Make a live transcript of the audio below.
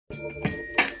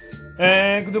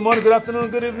And good morning, good afternoon,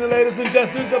 good evening, ladies and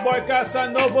gents. This is your boy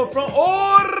Casanova from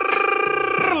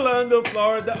Orlando,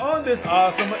 Florida, on this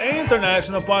awesome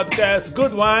international podcast,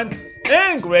 Good Wine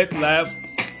and Great Laughs,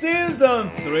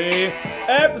 Season 3,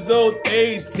 Episode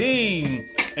 18.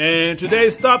 And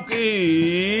today's topic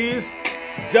is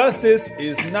justice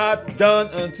is not done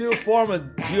until former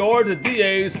Georgia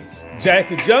DAs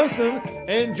Jackie Johnson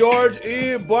and George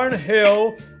E.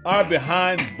 Barnhill are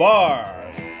behind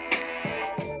bars.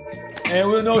 And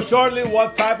we'll know shortly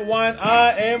what type of wine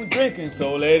I am drinking.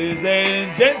 So, ladies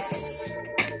and gents,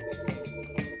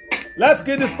 let's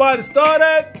get this party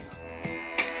started.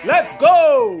 Let's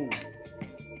go!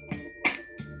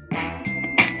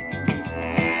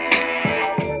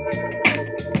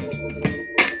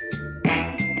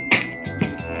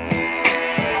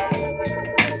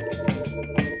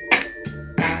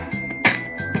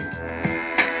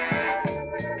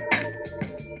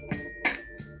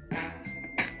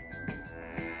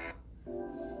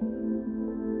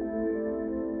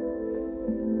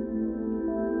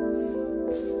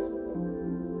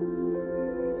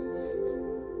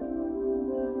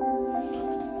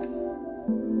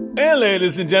 And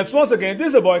ladies and gents, once again, this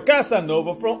is your boy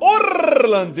Casanova from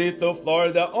Orlando,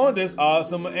 Florida, on this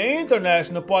awesome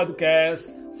international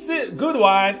podcast, Good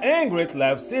Wine and Great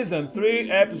Laughs, Season 3,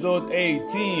 Episode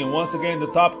 18. Once again, the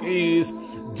topic is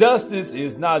justice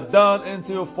is not done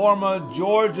until former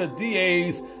Georgia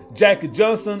DAs Jackie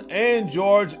Johnson and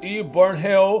George E.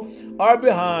 Barnhill are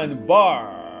behind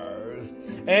bars.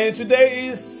 And today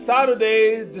is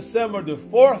Saturday, December the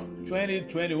 4th,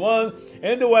 2021,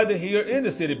 and the weather here in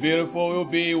the city beautiful will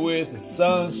be with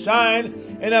sunshine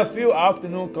and a few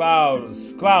afternoon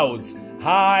clouds,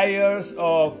 highs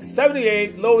of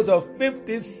 78, lows of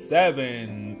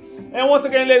 57. And once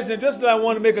again, ladies and gentlemen, I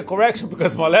want to make a correction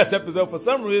because my last episode, for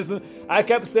some reason, I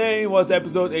kept saying it was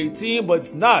episode 18, but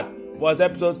it's not. It was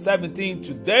episode 17.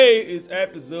 Today is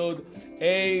episode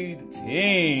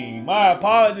 18. My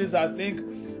apologies.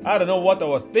 I don't know what I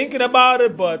was thinking about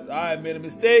it, but I made a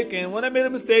mistake. And when I made a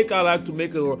mistake, I like to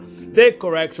make a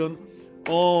correction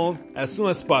on as soon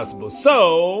as possible.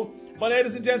 So, my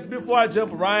ladies and gents, before I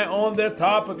jump right on the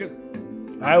topic,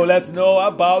 I will let you know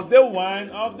about the wine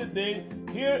of the day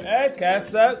here at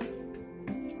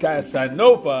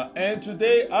Casanova. And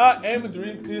today I am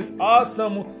drinking this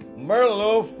awesome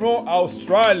Merlot from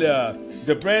Australia.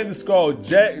 The brand is called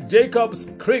Jacob's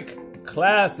Creek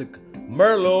Classic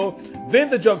Merlot,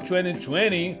 vintage of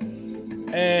 2020,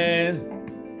 and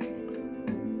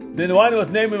the wine was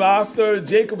named after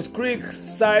Jacob's Creek,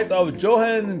 site of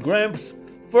Johann Gramp's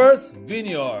first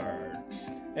vineyard.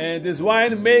 And this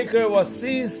winemaker was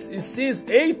since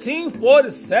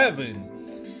 1847.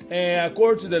 And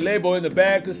according to the label in the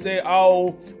back, it says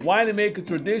our winemaking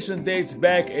tradition dates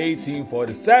back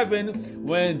 1847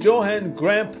 when Johann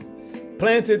Gramp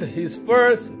planted his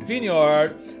first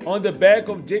vineyard on the back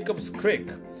of Jacob's Creek,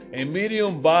 a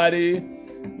medium body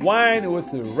wine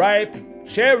with ripe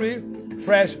cherry,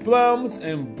 fresh plums,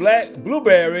 and black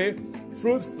blueberry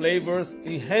fruit flavors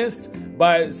enhanced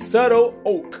by subtle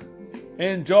oak.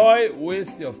 Enjoy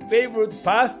with your favorite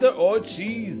pasta or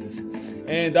cheese.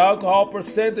 And the alcohol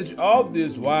percentage of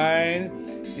this wine,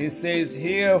 it says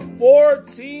here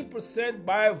 14%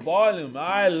 by volume.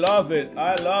 I love it.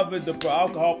 The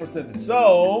alcohol percentage.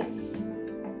 So,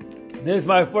 this is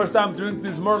my first time drinking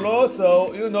this Merlot.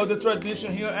 So, you know the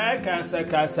tradition here at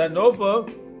Casanova.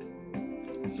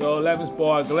 So, let me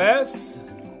pour a glass.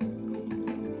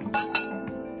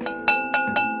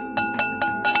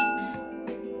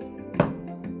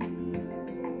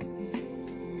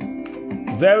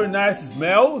 Very nice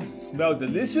smell. Smell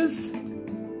delicious.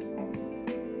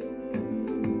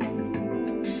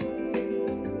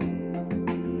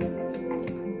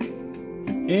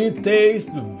 It tastes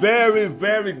very,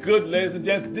 very good, ladies and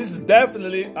gentlemen. This is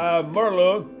definitely a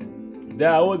Merlot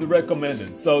that I would recommend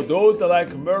it. So those that like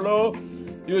Merlot,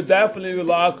 you definitely will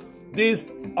like this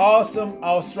awesome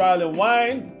Australian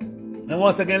wine. And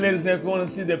once again, ladies and gentlemen, if you want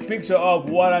to see the picture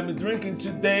of what I'm drinking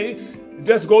today,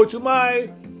 just go to my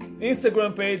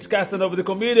Instagram page, Casanova the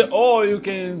Comedian, or you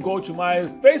can go to my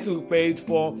Facebook page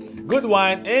for Good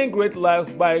Wine and Great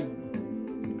Laughs by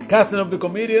Casanova the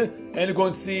Comedian, and you're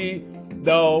going to see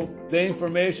the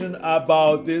information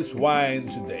about this wine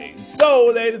today. So,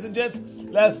 ladies and gents,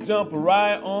 let's jump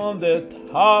right on the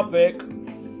topic.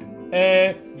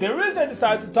 And the reason I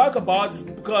decided to talk about this is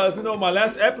because, my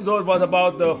last episode was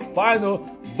about the final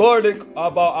verdict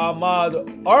about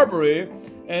Ahmaud Arbery,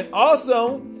 and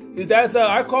also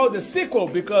I call it the sequel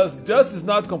because justice is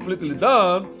not completely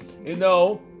done.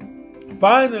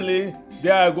 Finally they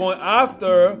are going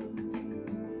after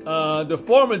the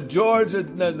former Georgia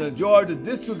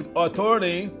District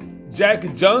Attorney, Jackie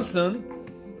Johnson,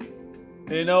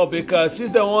 because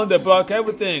she's the one that blocked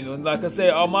everything. And like I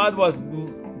said, Ahmaud was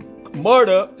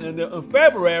murdered in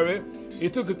February.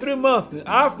 It took 3 months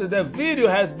after that video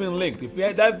has been linked. If you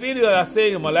had that video, I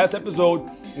say in my last episode,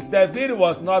 if that video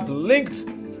was not linked,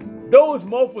 those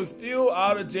mofos still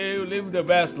out of jail living their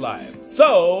best life.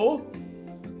 So,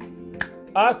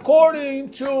 according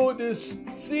to this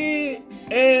CNBC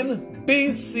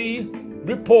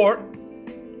report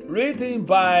written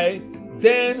by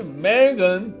Dan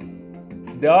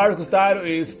Mangan, the article's title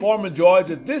is Former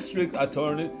Georgia District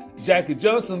Attorney Jackie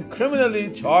Johnson criminally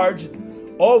charged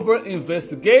over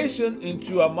investigation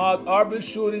into Ahmaud Arbery's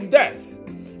shooting death.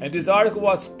 And this article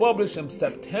was published on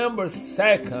September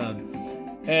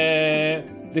 2nd.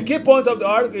 And the key points of the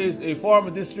article is a former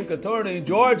district attorney in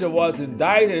Georgia was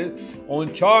indicted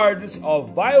on charges of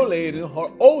violating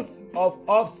her oath of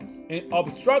office and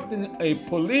obstructing a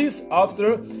police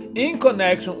officer in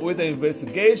connection with an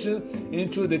investigation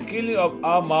into the killing of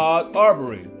Ahmaud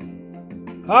Arbery.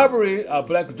 Arbery, a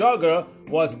black jogger,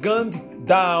 was gunned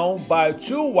down by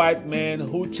 2 white men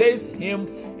who chased him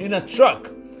in a truck.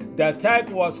 The attack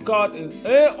was caught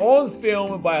on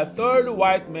film by a 3rd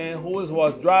white man who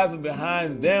was driving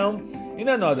behind them in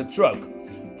another truck.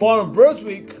 From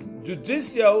Brunswick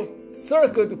Judicial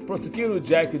Circuit Prosecutor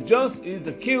Jackie Johnson is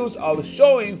accused of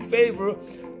showing favor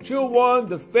to one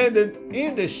defendant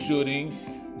in the shooting,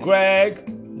 Greg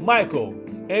Michael,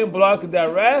 and blocking the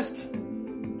arrest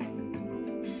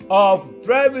of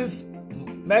Travis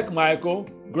McMichael,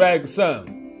 Greg's son.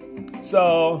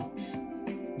 So,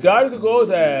 the article goes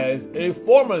as a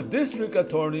former district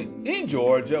attorney in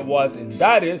Georgia was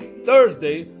indicted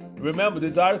Thursday. Remember,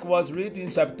 this article was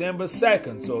written September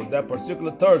 2nd, so that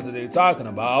particular Thursday they're talking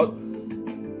about,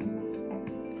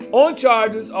 on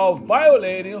charges of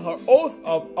violating her oath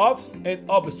of office and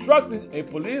obstructing a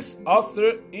police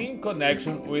officer in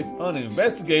connection with an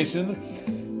investigation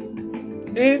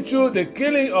into the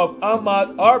killing of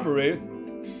Ahmaud Arbery,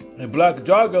 a black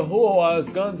jogger who was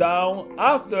gunned down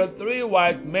after 3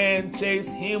 white men chased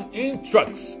him in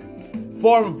trucks.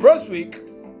 From Brunswick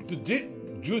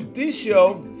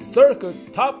Judicial Circuit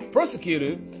top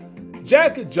prosecutor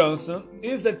Jackie Johnson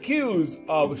is accused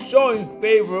of showing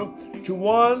favor to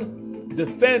one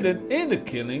defendant in the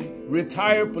killing,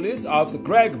 retired police officer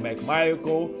Greg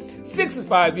McMichael,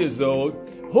 65 years old,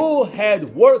 who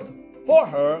had worked for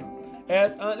her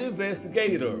as an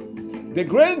investigator. The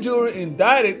grand jury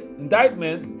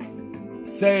indictment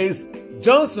says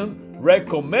Johnson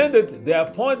recommended the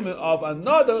appointment of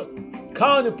another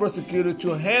county prosecutor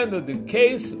to handle the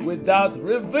case without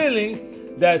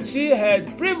revealing that she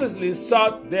had previously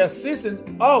sought the assistance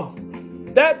of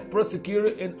that prosecutor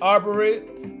in Arbery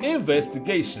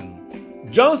investigation.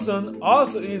 Johnson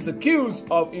also is accused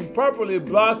of improperly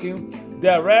blocking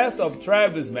the arrest of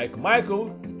Travis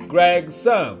McMichael, Greg's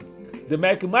son. The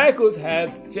McMichaels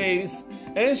had chased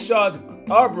and shot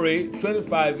Arbery,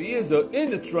 25 years old, in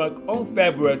the truck on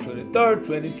February 23,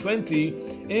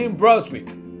 2020 in Brunswick.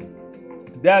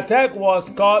 The attack was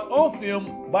caught on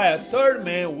film by a 3rd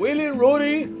man, Willie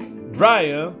Rudy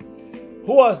Bryan,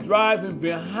 who was driving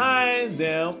behind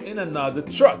them in another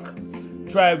truck.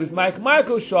 Travis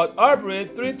McMichael shot Arbery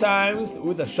 3 times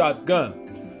with a shotgun.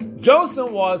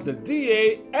 Johnson was the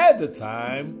DA at the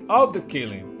time of the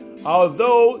killing.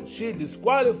 Although she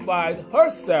disqualified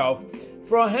herself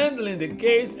from handling the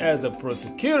case as a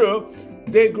prosecutor,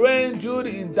 the grand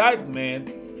jury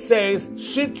indictment says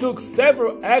she took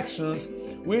several actions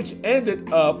which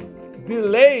ended up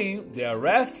delaying the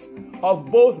arrests of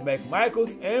both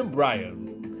McMichaels and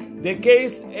Bryan. The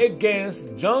case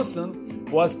against Johnson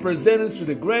was presented to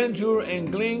the grand jury in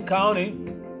Glynn County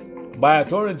by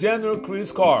Attorney General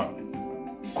Chris Carr.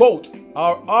 Quote,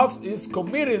 "Our office is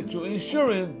committed to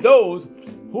ensuring those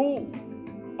who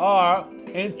are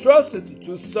entrusted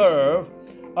to serve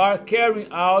are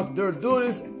carrying out their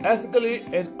duties ethically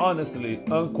and honestly,"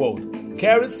 unquote.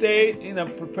 Carey said in a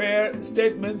prepared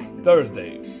statement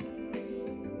Thursday.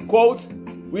 Quote,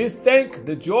 "We thank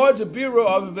the Georgia Bureau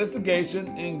of Investigation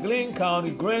and Glynn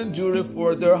County Grand Jury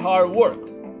for their hard work.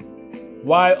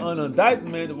 While an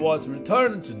indictment was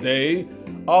returned today,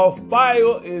 our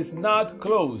file is not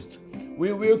closed.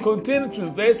 We will continue to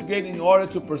investigate in order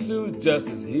to pursue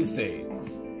justice," he said.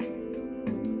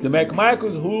 The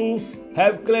McMichaels, who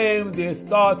have claimed they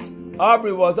thought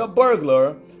Arbery was a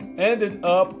burglar, ended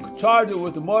up charged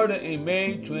with murder in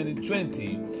May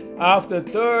 2020 after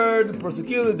 3rd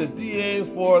prosecutor, the DA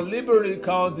for Liberty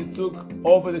County, took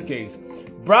over the case.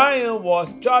 Bryan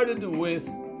was charged with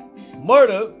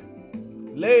murder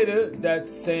later that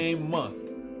same month.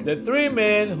 The three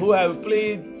men who have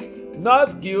pleaded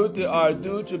not guilty are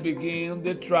due to begin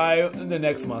the trial in the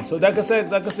next month. So like I said,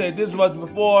 this was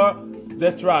before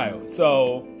the trial.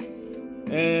 So,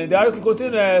 and the article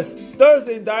continues as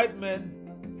Thursday indictment.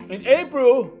 In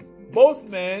April, both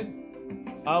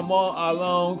men,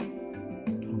 along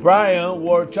Brian,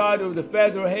 were charged with the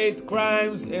federal hate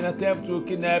crimes and attempt to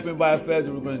kidnapping by a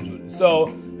federal grand jury. So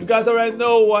you guys already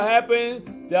know what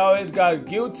happened. They always got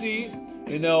guilty.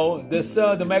 You know, the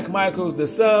son, the McMichaels, the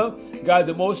son, got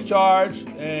the most charge.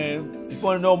 And if you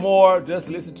want to know more, just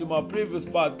listen to my previous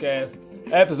podcast,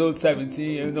 episode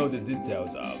 17, and you know the details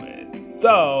of it.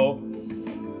 So,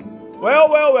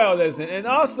 well, listen. And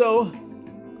also,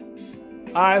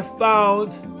 I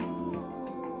found...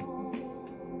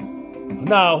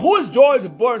 Now, who is George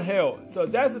Barnhill? So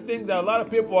that's the thing that a lot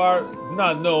of people do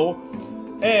not know.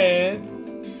 And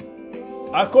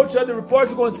I coach at the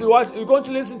reports. You're going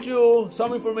to listen to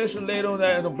some information later on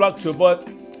that in the blog show. But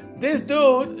this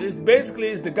dude is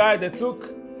basically the guy that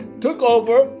took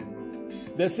over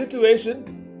the situation.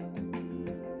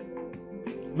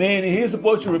 Meaning he's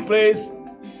supposed to replace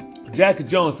Jackie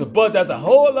Johnson. But there's a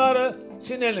whole lot of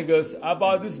shenanigans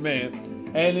about this man.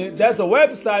 And there's a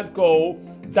website called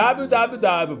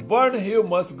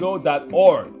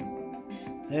www.barnhillmustgo.org.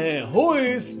 And who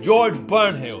is George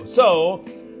Barnhill? So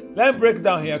let me break it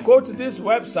down here. According to this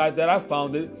website that I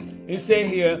found it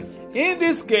says here, in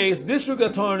this case, District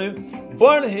Attorney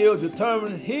Barnhill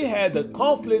determined he had a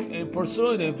conflict in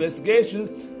pursuing the investigation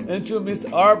into Miss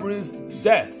Arbery's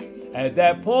death. At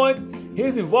that point,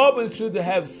 his involvement should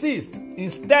have ceased.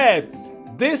 Instead,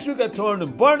 District Attorney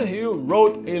Barnhill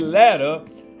wrote a letter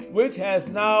which has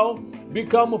now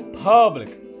become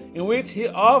public, in which he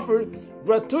offered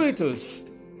gratuitous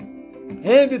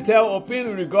and detailed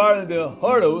opinion regarding the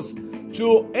hurdles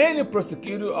to any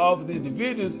prosecutor of the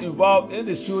individuals involved in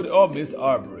the shooting of Miss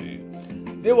Arbery.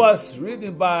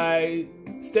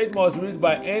 Statement was written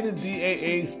by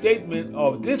NDAA statement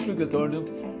of District Attorney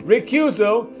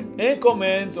recusal and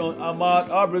comments on Ahmaud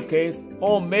Arbery case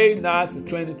on May 9th,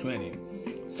 2020.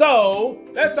 So,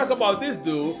 let's talk about this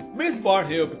dude, Miss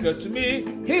Barnhill, because to me,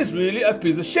 he's really a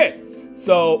piece of shit.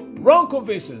 So, wrong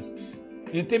convictions,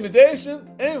 intimidation,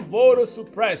 and voter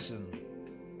suppression.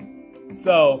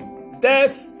 So,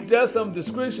 that's just some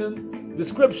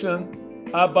description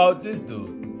about this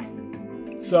dude.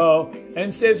 So, and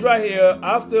it says right here,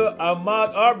 after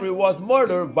Ahmaud Arbery was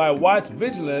murdered by white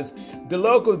vigilantes, the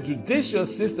local judicial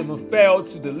system failed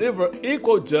to deliver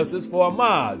equal justice for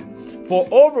Ahmaud. For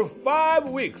over 5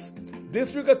 weeks,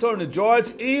 District Attorney George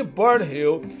E.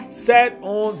 Barnhill sat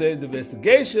on the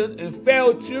investigation and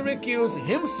failed to recuse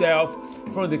himself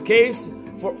from the case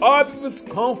for obvious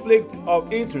conflict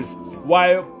of interest,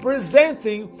 while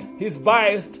presenting his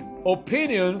biased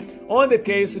opinion on the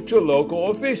case to local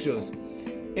officials.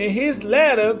 In his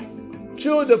letter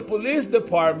to the police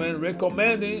department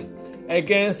recommending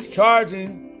against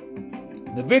charging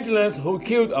the vigilantes who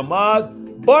killed Ahmaud,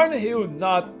 Barnhill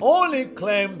not only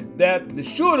claimed that the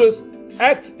shooters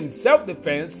acted in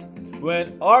self-defense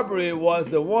when Arbery was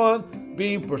the one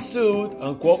being pursued,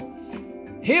 unquote,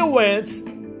 he went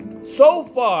so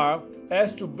far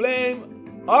as to blame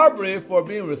Arbery for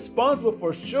being responsible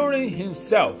for shooting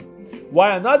himself,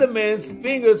 while another man's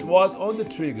fingers was on the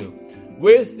trigger.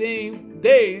 Within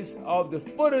days of the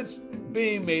footage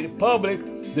being made public,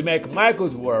 the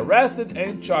McMichaels were arrested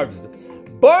and charged.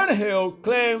 Barnhill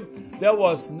claimed there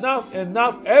was not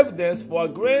enough evidence for a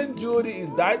grand jury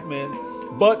indictment,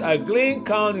 but a Glynn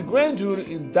County grand jury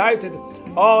indicted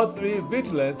all three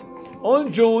vigilantes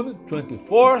on June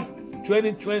 24,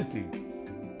 2020.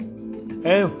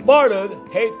 And further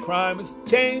hate crimes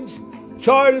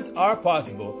charges are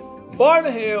possible.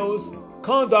 Barnhill's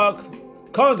conduct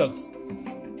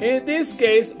in this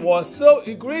case was so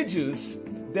egregious,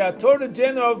 the Attorney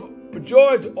General of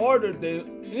Georgia ordered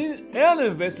an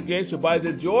investigation by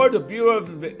the Georgia Bureau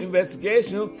of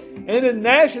Investigation and the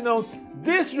National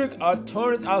District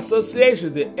Attorneys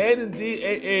Association, the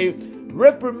NDAA,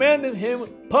 reprimanded him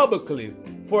publicly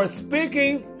for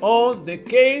speaking on the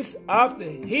case after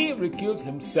he recused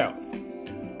himself.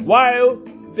 While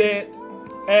the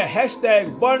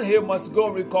hashtag Barnhill Must Go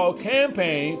Recall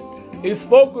campaign is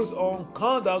focused on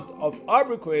conduct of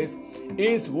Arbery case,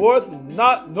 it's worth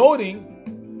not noting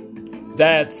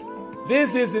that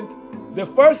this isn't the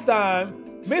first time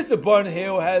Mr.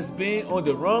 Barnhill has been on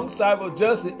the wrong side of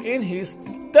justice in his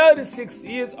 36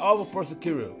 years of a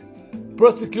prosecutor.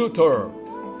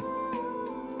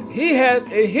 He has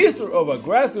a history of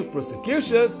aggressive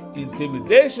prosecutions,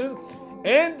 intimidation,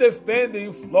 and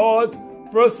defending flawed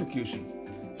prosecutions.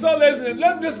 So ladies and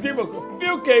gentlemen, let's just give a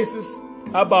few cases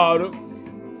about it.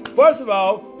 First of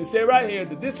all, it says right here,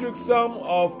 the district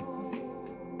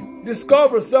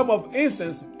discovered some of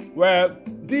instances where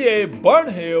DA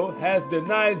Barnhill has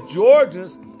denied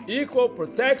Georgians equal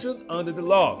protections under the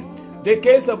law. The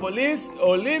case of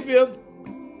Olivia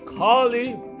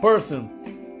Collie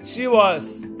Person. She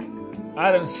was,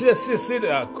 I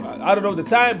don't know the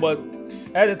time, but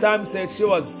at the time it said she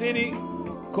was city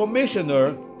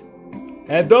commissioner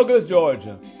at Douglas,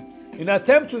 Georgia. In an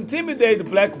attempt to intimidate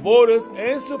black voters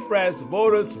and suppress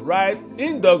voters' rights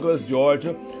in Douglas,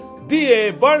 Georgia,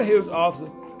 DA Barnhill's office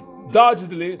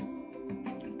doggedly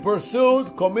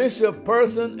pursued Commissioner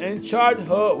Person and charged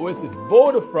her with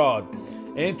voter fraud.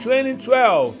 In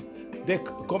 2012, the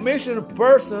Commissioner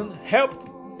Person helped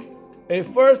a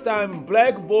first-time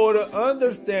black voter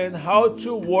understand how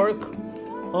to work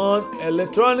on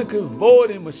electronic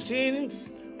voting machine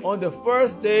on the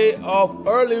first day of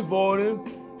early voting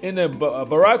in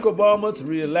Barack Obama's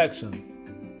re-election.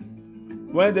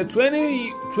 When the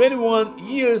 21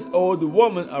 years old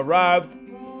woman arrived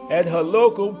at her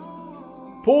local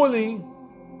polling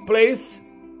place,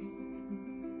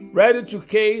 ready to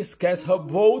cast her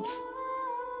vote,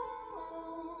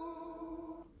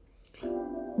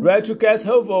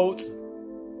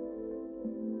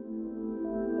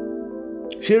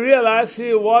 she realized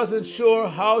she wasn't sure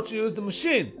how to use the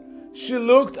machine. She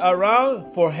looked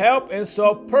around for help and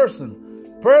saw Pearson,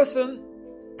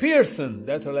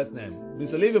 that's her last name,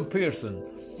 Miss Olivia Pearson.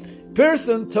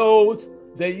 Pearson told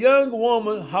the young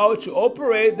woman how to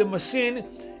operate the machine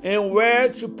and where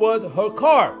to put her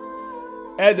card.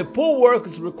 At the poll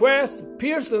worker's request,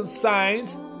 Pearson signed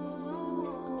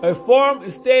a form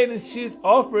stating she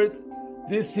offered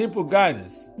this simple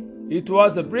guidance. It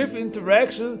was a brief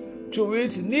interaction to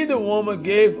which neither woman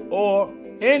gave or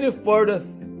any further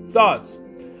thoughts.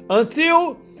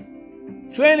 Until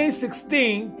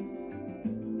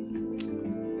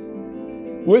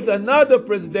 2016, with another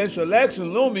presidential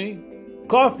election looming,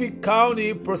 Coffee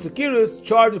County prosecutors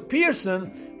charged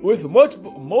Pearson with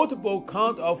multiple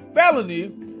counts of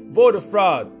felony voter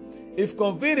fraud. If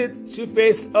convicted, she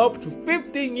faced up to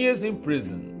 15 years in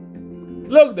prison.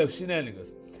 Look at the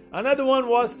shenanigans. Another one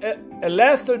was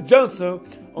Lester Johnson.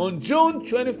 On June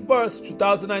 21st,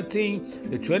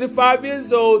 2019, the 25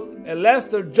 years old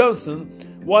Lester Johnson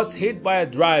was hit by a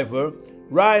driver,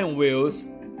 Ryan Wills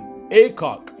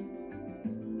Aycock,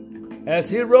 as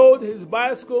he rode his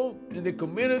bicycle in the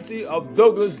community of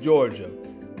Douglas, Georgia.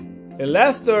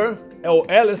 Alistair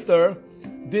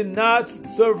did not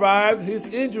survive his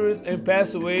injuries and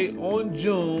passed away on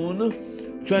June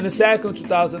 22nd,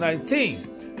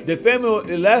 2019. The family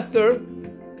of Alistair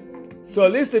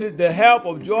solicited the help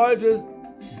of Georgia's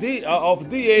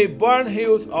DA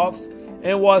Barnhill's office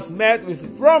and was met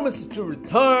with promises to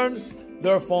return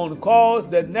their phone calls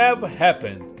that never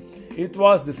happened. It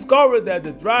was discovered that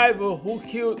the driver who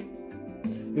killed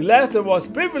Lester was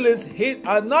previously hit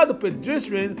another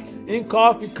pedestrian in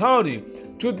Coffee County.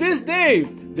 To this day,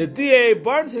 the DA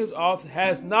Barnhill's office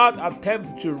has not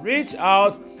attempted to reach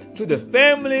out to the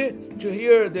family to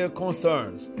hear their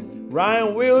concerns.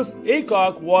 Ryan Wills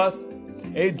Aycock was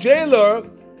a jailer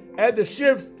at the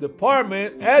sheriff's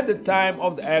department at the time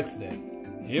of the accident.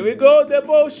 Here we go, that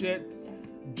bullshit.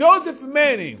 Joseph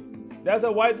Manning, that's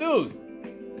a white dude.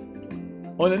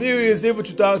 On the New Year's Eve of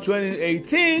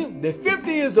 2018, the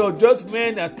 50 years old Joseph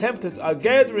Manning attended a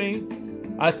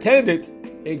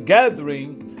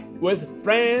gathering with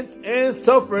friends and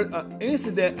suffered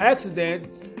an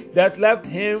accident that left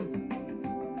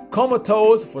him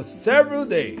comatose for several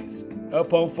days.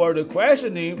 Upon further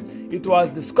questioning, it was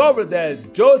discovered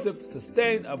that Joseph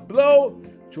sustained a blow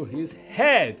to his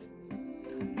head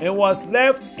and was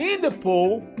left in the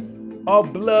pool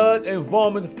of blood and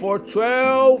vomit for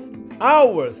 12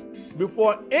 hours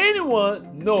before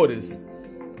anyone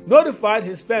notified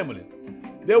his family.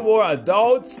 There were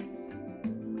adults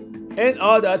and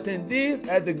other attendees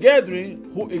at the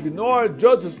gathering who ignored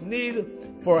Joseph's need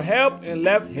for help and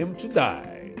left him to die.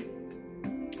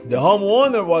 The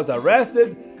homeowner was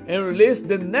arrested and released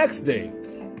the next day.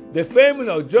 The family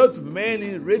of Joseph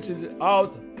Manning reached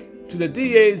out to the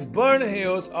DA's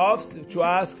Barnhill's office to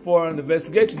ask for an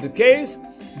investigation of the case.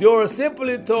 They were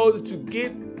simply told to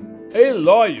get a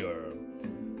lawyer.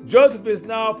 Joseph is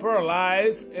now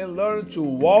paralyzed and learned to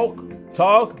walk,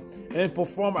 talk, and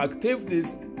perform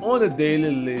activities on a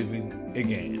daily living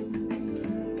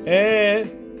again. And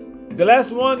the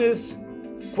last one is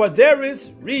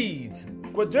Quadaris Reed.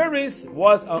 Quadaris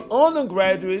was an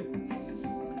undergraduate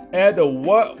at the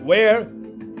Ware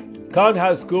County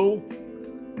High School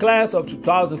class of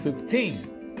 2015,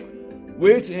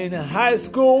 which in high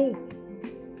school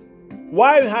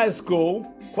While in high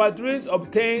school, Quadris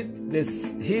obtained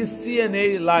his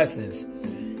CNA license.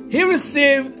 He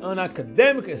received an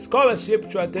academic scholarship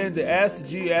to attend the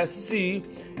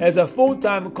SGSC as a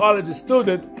full-time college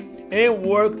student and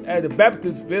worked at the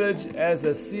Baptist Village as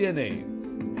a CNA.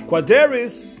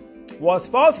 Quadris was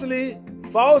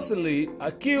falsely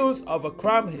accused of a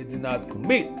crime he did not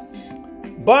commit.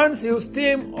 Barnhill's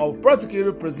team of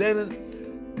prosecutors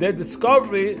presented the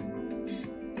discovery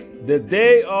the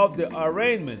day of the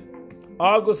arraignment,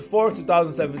 August 4,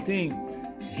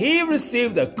 2017. He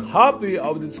received a copy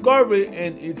of the discovery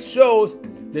and it shows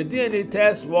the DNA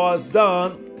test was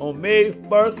done on May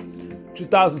 1st,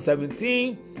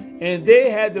 2017, and they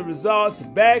had the results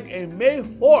back in May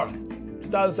 4th,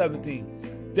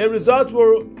 2017. The results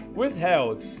were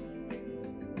withheld.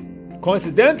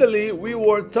 Coincidentally, we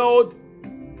were told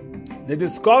the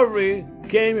discovery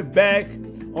came back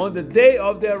on the day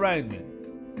of the arraignment.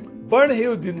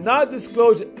 Barnhill did not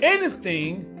disclose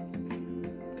anything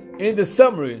in the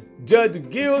summary. Judge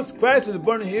Gills questioned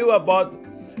Barnhill about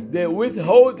the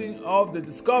withholding of the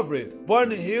discovery.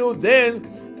 Barnhill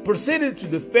then proceeded to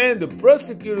defend the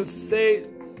prosecutor's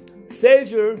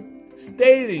seizure,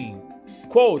 stating,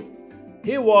 quote,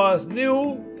 he was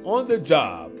new on the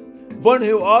job.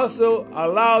 Barnhill also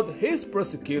allowed his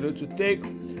prosecutor to take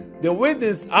the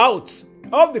witness out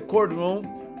of the courtroom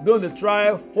during the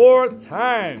trial 4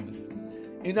 times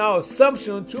in our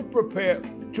assumption to prep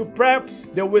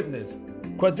the witness.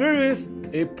 Quadris,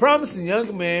 a promising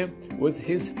young man with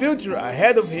his future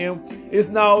ahead of him, is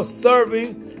now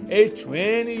serving a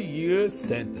 20-year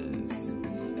sentence.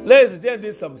 Ladies and gentlemen,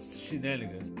 this is some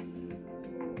shenanigans.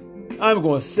 I'm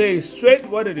going to say straight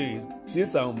what it is. This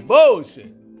is some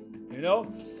bullshit. You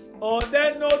know? On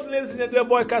that note, ladies and gentlemen,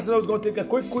 boy Casanova is going to take a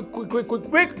quick.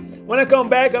 When I come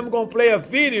back, I'm going to play a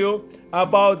video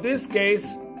about this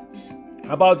case,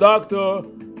 about Dr.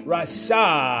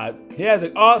 Rashad. He has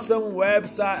an awesome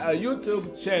website, a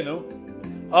YouTube channel.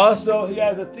 Also, he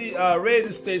has a radio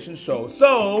station show.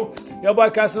 So, your boy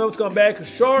Casanova is coming back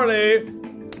shortly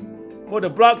for the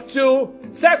block 2,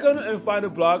 second and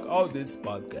final block of this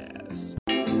podcast.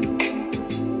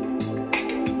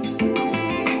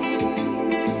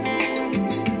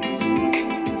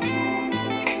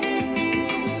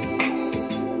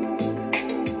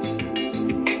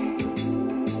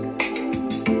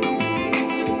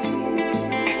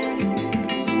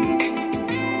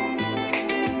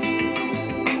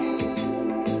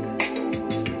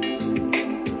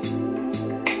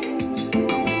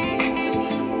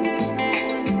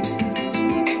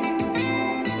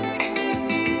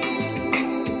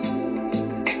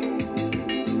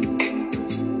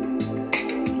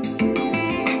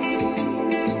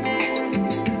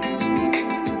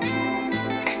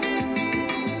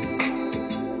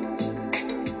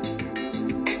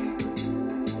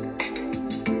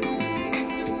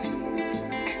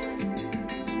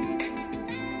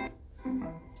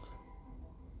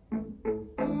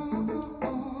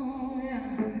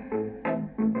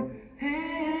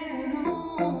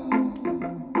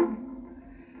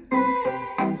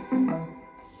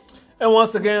 And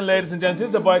once again, ladies and gentlemen, this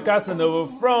is the boy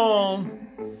Casanova from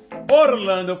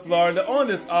Orlando, Florida, on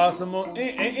this awesome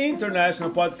international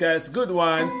podcast, Good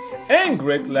Wine and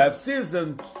Great Laugh,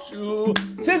 Season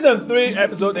 3,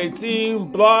 Episode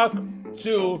 18, Block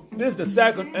 2. This is the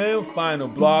second and final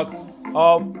block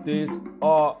of this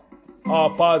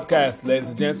podcast, ladies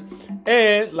and gents.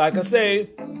 And like I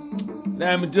say,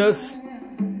 let me just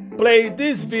play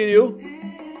this video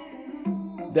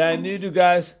that I need you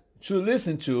guys to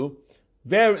listen to.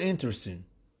 Very interesting.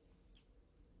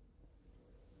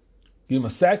 Give me a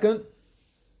second.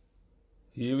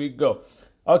 Here we go.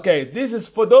 Okay, this is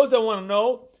for those that want to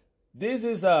know. This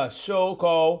is a show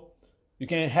called, you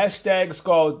can hashtag, it's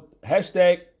called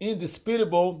hashtag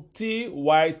indisputable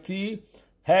TYT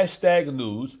hashtag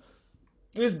news.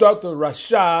 This is Dr.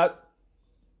 Rashad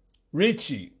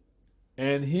Richie,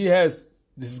 and he has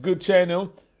this good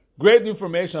channel. Great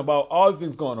information about all the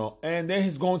things going on. And then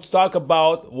he's going to talk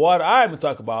about what I'm going to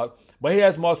talk about. But he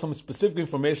has more some specific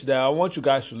information that I want you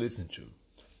guys to listen to.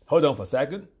 Hold on for a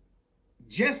second.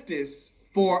 Justice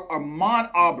for Ahmaud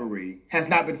Arbery has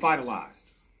not been finalized.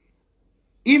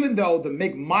 Even though the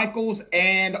McMichaels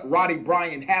and Roddy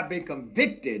Bryant have been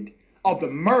convicted of the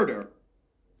murder.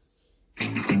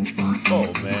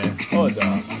 Oh, man. Hold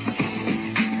on.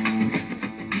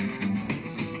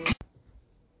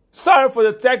 Sorry for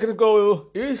the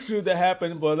technical issue that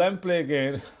happened, but let me play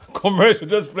again. Commercial,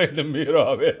 just play in the middle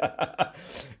of it.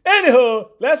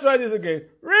 Anywho, let's try this again.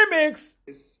 Remix.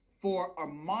 For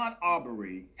Ahmaud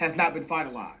Arbery has not been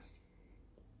finalized.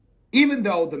 even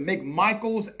though the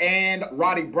McMichaels and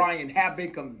Roddy Bryant have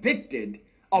been convicted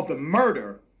of the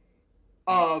murder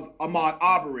of Ahmaud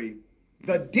Arbery,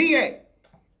 the DA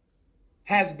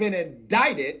has been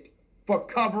indicted for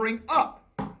covering up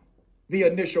the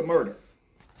initial murder.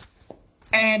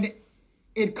 And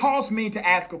it caused me to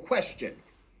ask a question.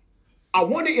 I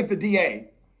wonder if the DA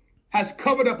has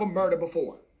covered up a murder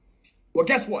before. Well,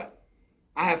 guess what?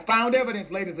 I have found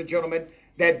evidence, ladies and gentlemen,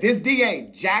 that this DA,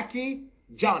 Jackie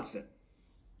Johnson,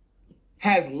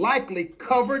 has likely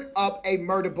covered up a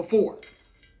murder before.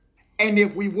 And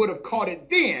if we would have caught it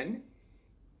then,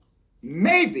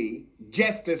 maybe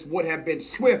justice would have been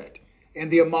swift in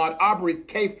the Ahmaud Arbery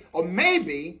case, or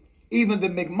maybe even the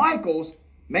McMichaels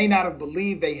may not have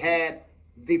believed they had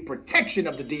the protection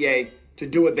of the DA to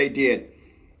do what they did.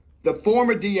 The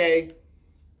former DA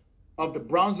of the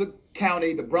Brunswick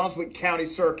County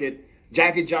Circuit,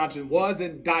 Jackie Johnson, was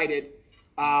indicted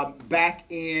back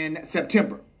in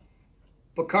September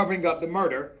for covering up the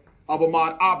murder of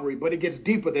Ahmaud Arbery. But it gets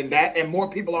deeper than that, and more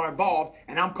people are involved,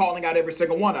 and I'm calling out every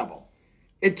single one of them.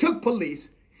 It took police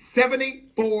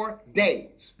 74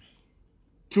 days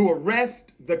to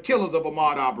arrest the killers of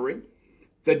Ahmaud Arbery.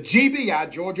 The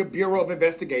GBI, Georgia Bureau of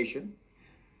Investigation,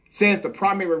 says the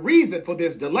primary reason for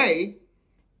this delay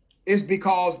is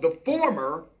because the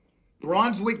former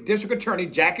Brunswick District Attorney,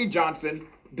 Jackie Johnson,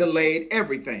 delayed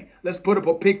everything. Let's put up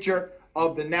a picture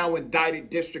of the now indicted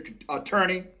district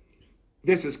attorney.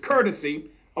 This is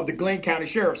courtesy of the Glenn County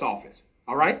Sheriff's Office.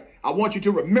 All right? I want you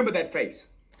to remember that face,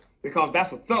 because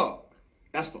that's a thug.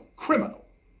 That's a criminal.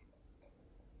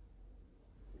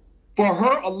 For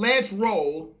her alleged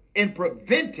role in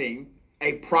preventing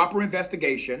a proper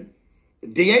investigation,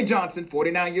 D.A. Johnson,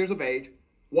 49 years of age,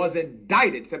 was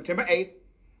indicted September 8th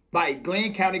by a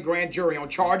Glenn County grand jury on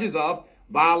charges of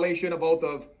violation of oath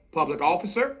of public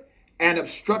officer and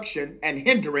obstruction and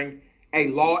hindering a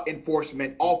law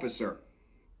enforcement officer.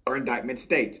 Her indictment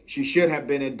states she should have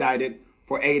been indicted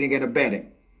for aiding and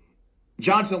abetting.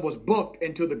 Johnson was booked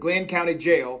into the Glenn County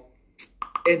Jail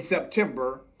in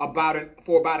September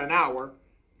for about an hour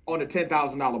on a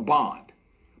 $10,000 bond.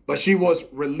 But she was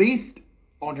released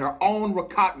on her own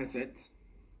recognizance,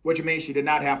 which means she did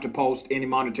not have to post any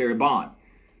monetary bond.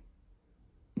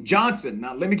 Johnson,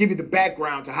 now let me give you the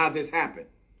background to how this happened.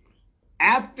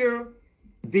 After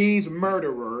these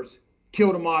murderers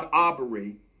killed Ahmaud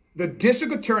Arbery, the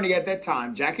district attorney at that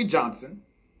time, Jackie Johnson,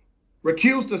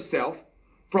 recused herself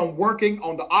from working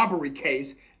on the Arbery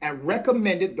case and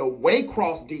recommended the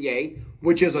Waycross DA,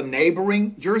 which is a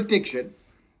neighboring jurisdiction,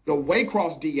 the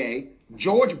Waycross DA,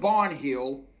 George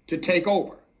Barnhill, to take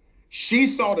over. She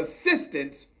sought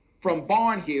assistance from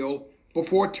Barnhill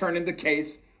before turning the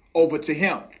case over to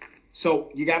him.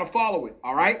 So you got to follow it,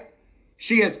 all right?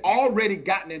 She has already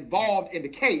gotten involved in the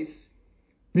case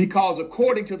because,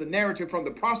 according to the narrative from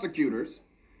the prosecutors,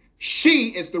 she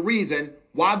is the reason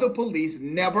why the police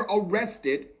never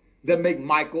arrested the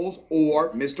McMichaels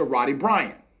or Mr. Roddy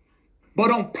Bryant.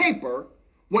 But on paper,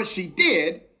 what she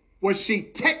did was she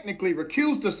technically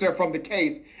recused herself from the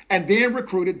case and then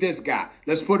recruited this guy.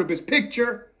 Let's put up his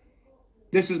picture.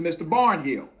 This is Mr.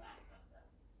 Barnhill.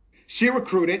 She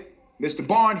recruited Mr.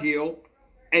 Barnhill,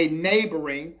 a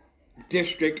neighboring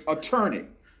district attorney.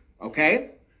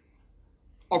 Okay?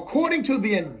 According to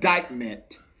the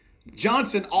indictment,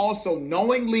 Johnson also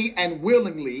knowingly and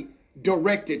willingly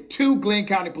directed 2 Glenn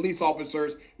County police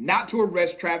officers not to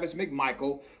arrest Travis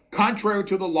McMichael, contrary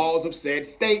to the laws of said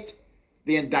state,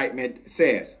 the indictment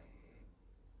says.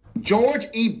 George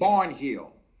E.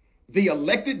 Barnhill, the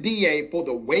elected DA for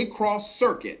the Waycross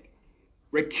Circuit,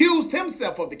 recused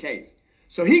himself of the case.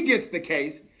 So he gets the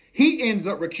case. He ends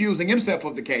up recusing himself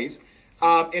of the case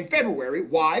in February.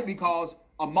 Why? Because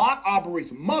Ahmaud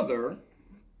Arbery's mother,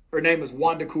 her name is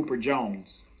Wanda Cooper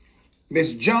Jones.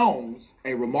 Miss Jones,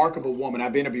 a remarkable woman,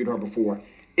 I've interviewed her before,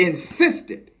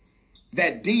 insisted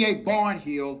that D.A.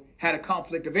 Barnhill had a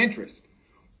conflict of interest.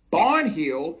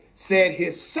 Barnhill said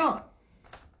his son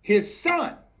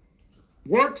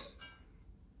works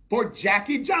for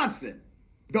Jackie Johnson,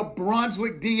 the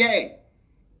Brunswick DA,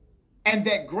 and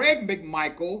that Greg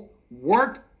McMichael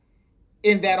worked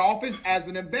in that office as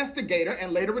an investigator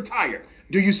and later retired.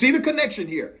 Do you see the connection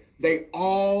here? They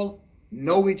all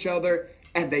know each other,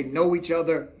 and they know each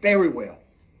other very well.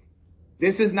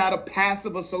 This is not a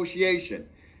passive association.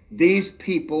 These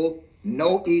people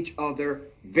know each other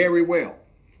very well.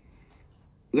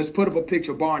 Let's put up a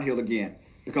picture of Barnhill again,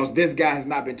 because this guy has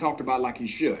not been talked about like he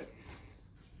should.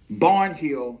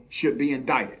 Barnhill should be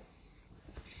indicted.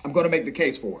 I'm going to make the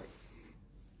case for it.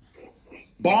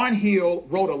 Barnhill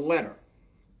wrote a letter.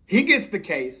 He gets the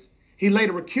case. He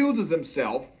later recuses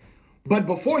himself But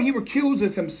before he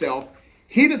recuses himself,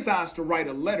 he decides to write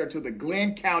a letter to the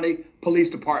Glenn County Police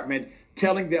Department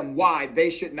telling them why they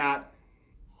should not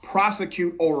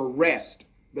prosecute or arrest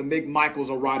the McMichaels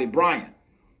or Roddy Bryant.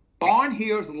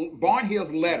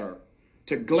 Barnhill's letter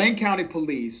to Glenn County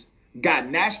Police got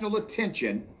national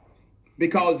attention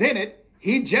because in it,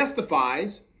 he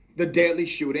justifies the deadly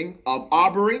shooting of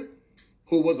Arbery,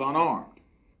 who was unarmed.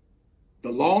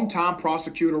 The longtime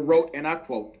prosecutor wrote, and I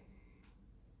quote,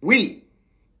 "We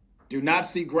do not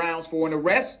see grounds for an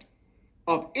arrest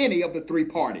of any of the three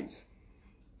parties."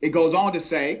 It goes on to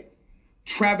say,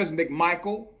 Travis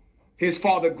McMichael, his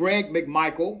father Greg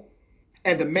McMichael,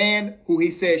 and the man who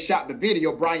he says shot the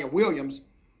video, Brian Williams,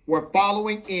 were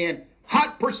following in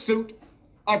hot pursuit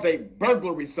of a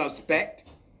burglary suspect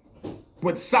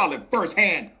with solid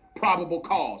first-hand probable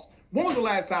cause. When was the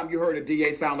last time you heard a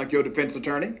DA sound like your defense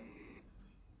attorney?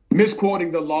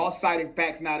 Misquoting the law, citing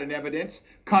facts not in evidence,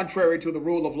 contrary to the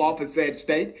rule of law for said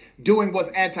state, doing what's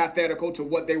antithetical to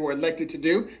what they were elected to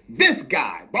do. This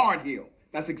guy, Barnhill,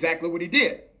 that's exactly what he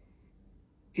did.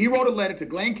 He wrote a letter to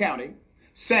Glenn County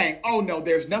saying, oh no,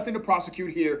 there's nothing to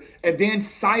prosecute here, and then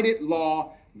cited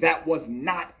law that was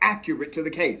not accurate to the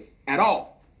case at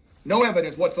all. No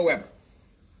evidence whatsoever.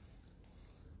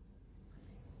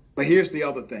 But here's the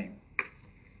other thing.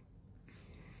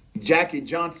 Jackie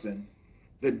Johnson,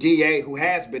 the DA who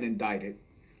has been indicted,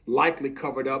 likely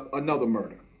covered up another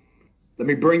murder. Let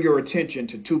me bring your attention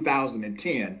to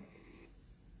 2010,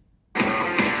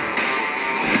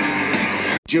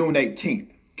 June 18th.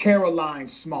 Caroline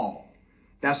Small,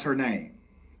 that's her name.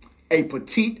 A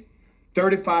petite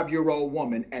 35-year-old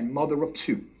woman and mother of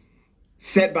two,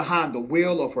 sat behind the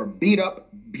wheel of her beat-up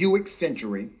Buick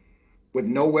Century with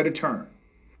nowhere to turn.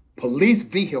 Police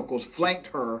vehicles flanked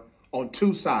her on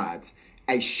two sides.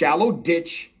 A shallow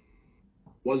ditch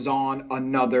was on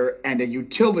another, and a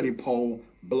utility pole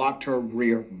blocked her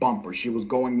rear bumper. She was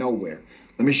going nowhere.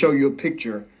 Let me show you a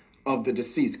picture of the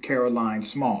deceased, Caroline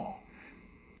Small.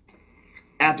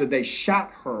 After they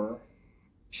shot her,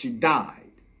 she died.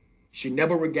 She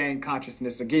never regained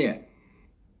consciousness again.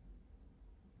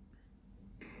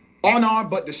 Unarmed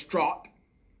but distraught,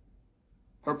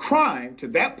 her crime to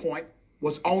that point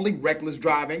was only reckless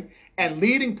driving and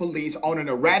leading police on an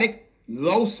erratic,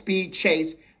 low-speed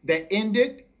chase that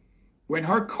ended when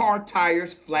her car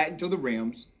tires flattened to the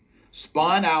rims,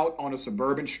 spun out on a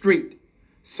suburban street.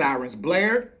 Sirens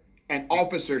blared, and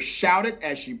officers shouted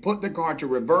as she put the car to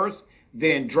reverse,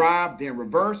 then drive, then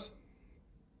reverse.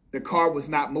 The car was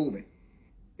not moving.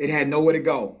 It had nowhere to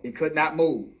go. It could not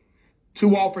move.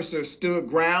 Two officers stood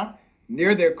ground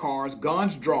near their cars,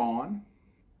 guns drawn.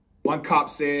 One cop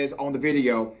says on the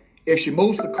video, if she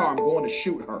moves the car, I'm going to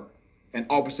shoot her. An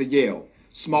officer yelled.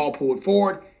 Small pulled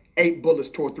forward. 8 bullets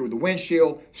tore through the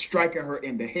windshield, striking her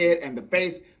in the head and the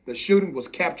face. The shooting was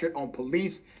captured on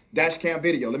police dash cam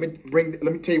video. Let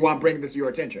me tell you why I'm bringing this to your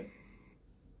attention.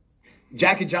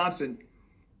 Jackie Johnson,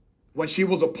 when she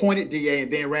was appointed DA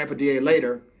and then ran for DA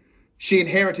later, she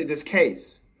inherited this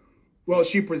case. Well,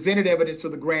 she presented evidence to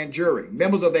the grand jury.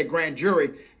 Members of that grand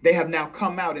jury, they have now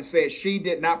come out and said she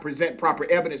did not present proper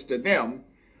evidence to them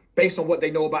based on what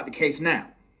they know about the case now.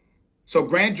 So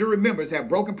grand jury members have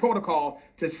broken protocol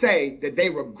to say that they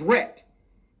regret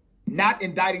not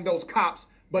indicting those cops,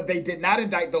 but they did not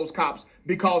indict those cops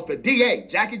because the DA,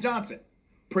 Jackie Johnson,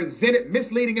 presented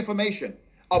misleading information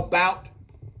about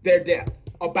their death,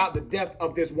 about the death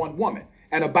of this one woman,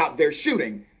 and about their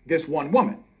shooting this one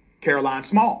woman, Caroline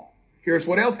Small. Here's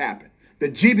what else happened. The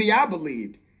GBI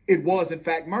believed it was, in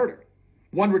fact, murder.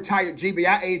 One retired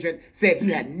GBI agent said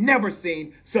he had never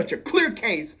seen such a clear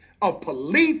case of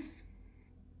police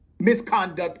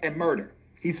misconduct and murder.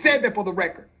 He said that for the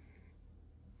record.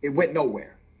 It went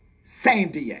nowhere.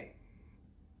 Same DA.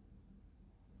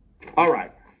 All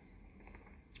right.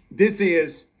 This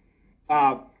is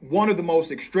one of the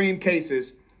most extreme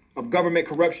cases of government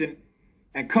corruption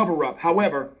and cover-up.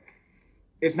 However,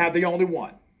 it's not the only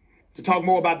one. To talk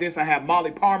more about this, I have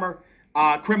Molly Palmer,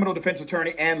 criminal defense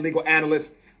attorney and legal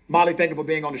analyst. Molly, thank you for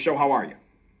being on the show. How are you?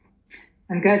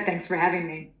 I'm good. Thanks for having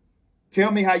me. Tell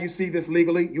me how you see this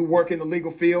legally. You work in the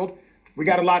legal field. We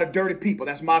got a lot of dirty people.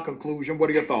 That's my conclusion. What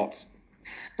are your thoughts?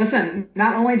 Listen,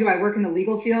 not only do I work in the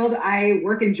legal field, I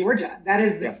work in Georgia. That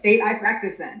is the state I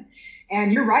practice in.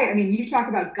 And you're right. I mean, you talk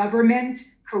about government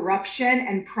corruption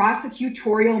and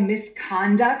prosecutorial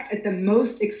misconduct at the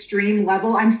most extreme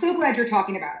level. I'm so glad you're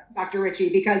talking about it, Dr. Ritchie,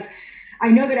 because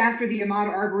I know that after the Ahmaud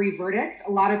Arbery verdict,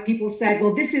 a lot of people said,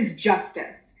 well, this is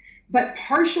justice. But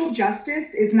partial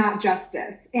justice is not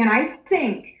justice. And I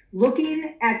think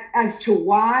looking at as to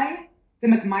why the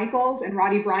McMichaels and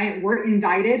Roddy Bryant were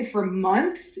indicted for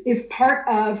months is part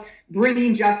of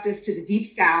bringing justice to the Deep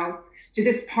South, to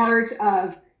this part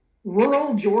of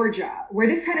rural Georgia, where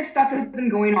this kind of stuff has been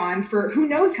going on for who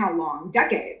knows how long,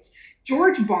 decades.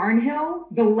 George Barnhill,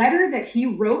 the letter that he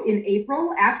wrote in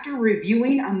April after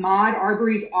reviewing Ahmaud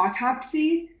Arbery's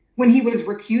autopsy when he was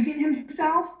recusing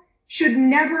himself, should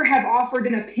never have offered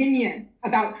an opinion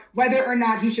about whether or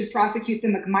not he should prosecute the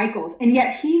McMichaels. And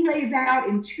yet he lays out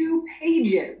in 2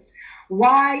 pages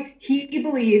why he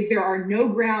believes there are no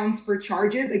grounds for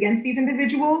charges against these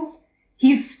individuals.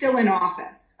 He's still in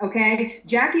office, okay?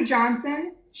 Jackie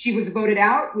Johnson, she was voted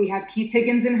out. We have Keith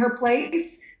Higgins in her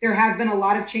place. There have been a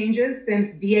lot of changes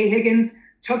since DA Higgins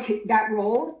took that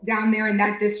role down there in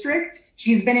that district.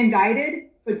 She's been indicted,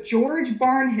 but George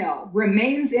Barnhill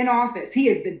remains in office. He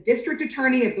is the district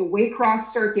attorney of the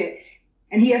Waycross Circuit,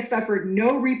 and he has suffered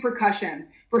no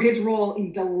repercussions for his role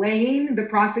in delaying the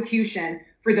prosecution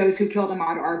for those who killed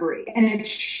Ahmaud Arbery. And it's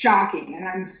shocking, and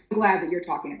I'm so glad that you're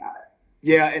talking about it.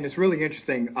 Yeah, and it's really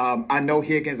interesting. I know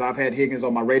Higgins. I've had Higgins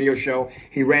on my radio show.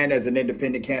 He ran as an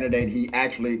independent candidate. He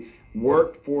actually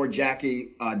worked for Jackie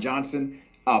Johnson.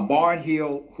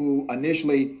 Barnhill, who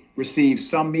initially received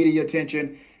some media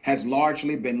attention, has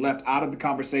largely been left out of the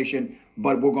conversation,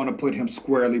 but we're going to put him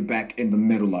squarely back in the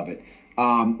middle of it.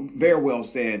 Very well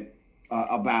said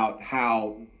about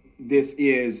how this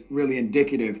is really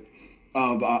indicative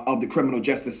of the criminal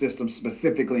justice system,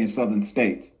 specifically in southern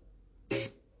states.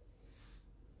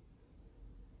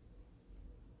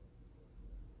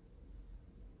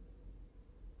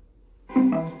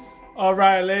 All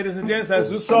right, ladies and gents,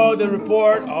 as you saw the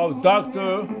report of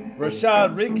Dr.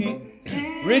 Rashad Ritchie,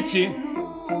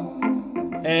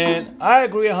 and I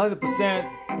agree 100%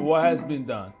 with what has been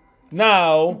done.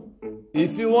 Now,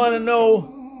 if you want to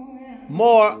know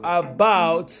more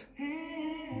about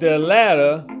the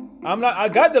letter, I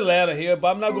got the letter here, but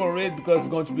I'm not going to read it because it's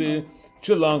going to be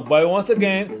too long. But once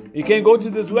again, you can go to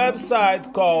this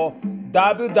website called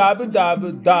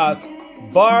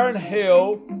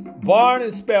www.barnhill. Barn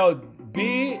is spelled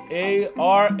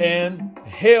B-A-R-N,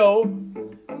 Hill,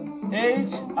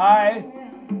 H-I-L-L,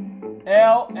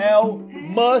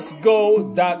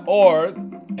 mustgo.org.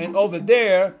 And over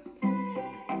there,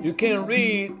 you can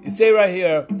read, it say right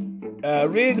here,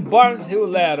 read Barnhill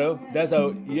letter. That's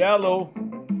a yellow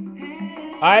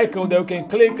icon that you can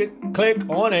click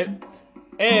on it.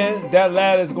 And that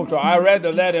letter is going to, I read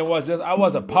the letter and I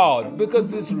was appalled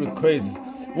because this is really crazy.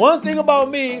 One thing about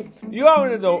me, you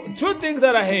already know, 2 things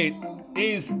that I hate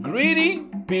is greedy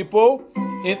people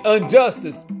and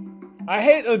injustice. I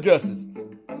hate injustice.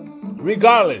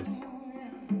 Regardless.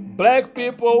 Black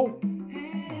people,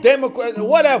 Democrat,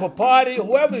 whatever party,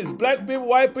 whoever is black people,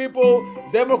 white people,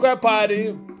 Democrat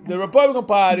Party, the Republican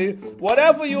Party,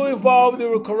 whatever you involved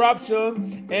with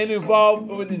corruption and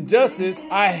involved with injustice,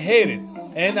 I hate it.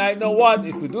 And I know what,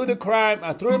 if you do the crime,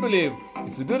 I truly believe,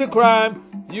 if you do the crime,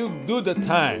 you do the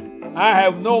time. I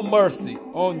have no mercy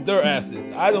on their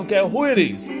asses. I don't care who it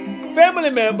is. Family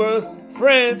members,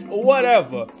 friends, or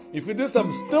whatever. If you do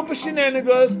some stupid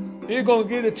shenanigans, you're going to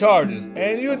get the charges.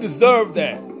 And you deserve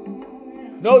that.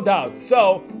 No doubt.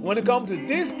 So, when it comes to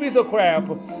this piece of crap,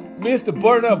 Mr.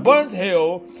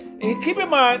 Barnhill, and keep in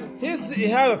mind, he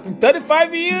has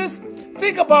 35 years.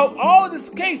 Think about all these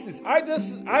cases. I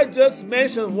just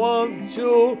mentioned 1,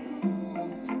 2,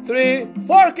 3,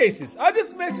 4 cases. I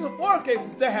just mentioned 4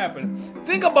 cases that happened.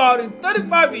 Think about in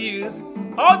 35 years,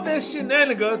 all these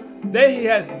shenanigans that he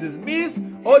has dismissed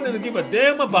or didn't give a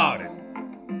damn about it.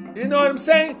 You know what I'm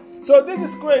saying? So this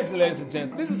is crazy, ladies and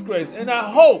gents. This is crazy. And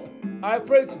I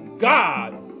pray to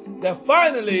God that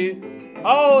finally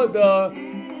all the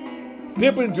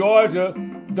people in Georgia,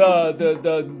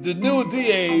 the new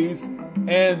DAs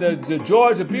and the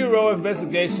Georgia Bureau of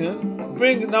Investigation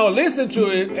listen to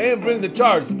it and bring the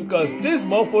charges, because these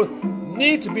mofos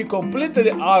need to be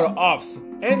completely out of office.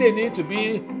 And they need to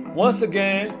be, once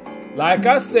again, like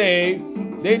I say,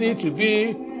 they need to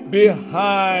be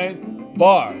behind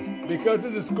bars, because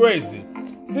this is crazy.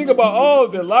 Think about all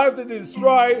the life that they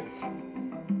destroy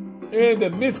and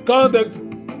the misconduct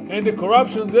and the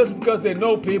corruption just because they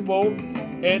know people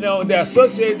and they're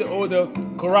associated with the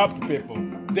corrupt people.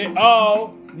 They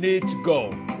all need to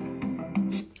go.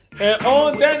 And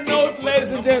on that note,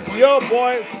 ladies and gents, your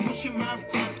boy.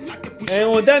 And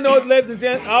on that note, ladies and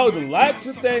gents, I would like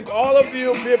to thank all of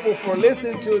you people for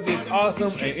listening to this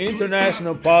awesome and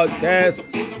international podcast,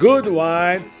 Good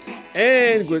Wine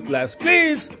and Great Laughs.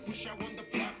 Please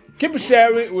keep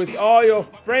sharing with all your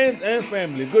friends and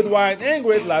family. Good Wine and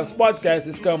Great Laughs podcast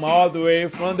is coming all the way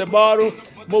from the bottom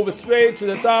moving straight to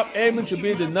the top, aiming to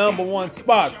be the #1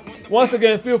 spot. Once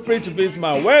again, feel free to visit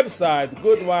my website,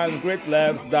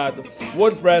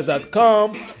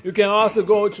 goodwinegreatlaughs.wordpress.com. You can also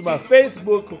go to my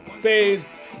Facebook page,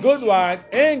 Good Wine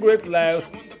and Great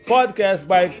Laughs, podcast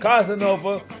by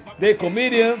Casanova, the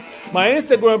comedian. My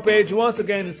Instagram page, once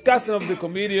again, is Casanova, the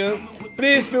comedian.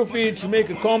 Please feel free to make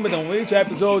a comment on each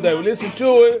episode that you listen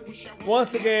to it.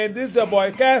 Once again, this is your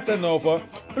boy Casanova.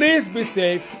 Please be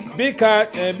safe, be kind,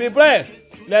 and be blessed.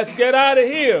 Let's get out of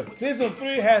here. Season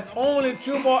 3 has only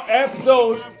 2 more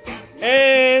episodes.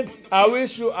 And I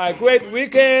wish you a great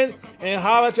weekend. And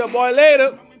holler at your boy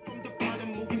later.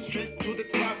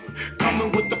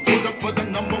 Coming with the pull up for the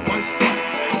 #1 spot.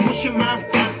 Pushing my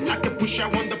back like a push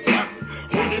out on the block.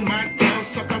 Holding my